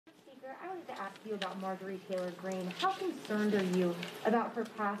Taylor, I wanted to ask you about Marjorie Taylor Greene. How concerned are you about her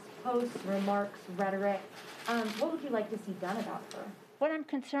past posts, remarks, rhetoric? What would you like to see done about her? What I'm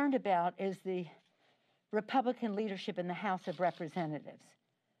concerned about is the Republican leadership in the House of Representatives,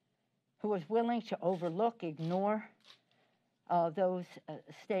 who is willing to overlook, ignore those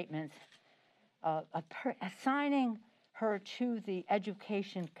statements, assigning her to the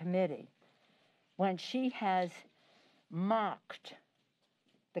Education Committee when she has mocked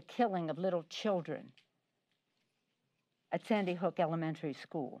the killing of little children at Sandy Hook Elementary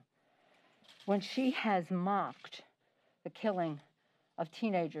School, when she has mocked the killing of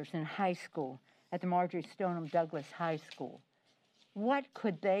teenagers in high school at the Marjorie Stoneman Douglas High School. What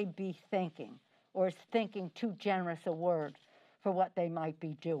could they be thinking, or is thinking too generous a word for what they might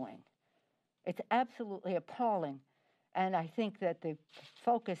be doing? It's absolutely appalling, and I think that the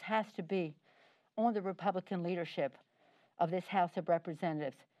focus has to be on the Republican leadership of this House of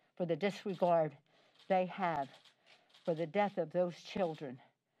Representatives for the disregard they have for the death of those children.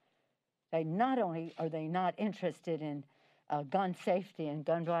 They not only are they not interested in gun safety and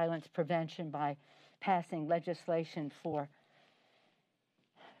gun violence prevention by passing legislation for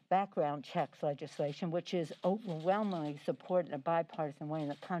background checks legislation, which is overwhelmingly supported in a bipartisan way in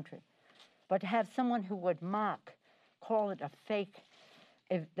the country, but to have someone who would mock, call it a fake,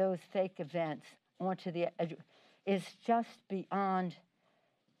 those fake events onto the is just beyond.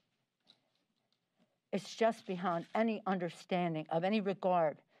 It's just beyond any understanding of any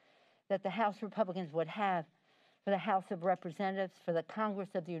regard that the House Republicans would have for the House of Representatives, for the Congress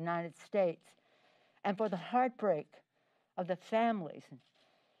of the United States, and for the heartbreak of the families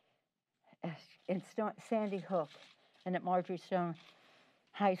in Sandy Hook and at Marjorie Stoneman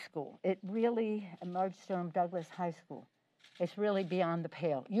High School. It really, at Marjorie Stoneman Douglas High School, it's really beyond the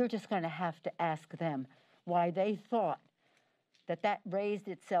pale. You're just going to have to ask them why they thought that that raised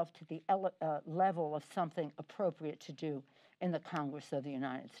itself to the level of something appropriate to do in the Congress of the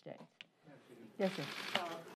United States. Yes, sir.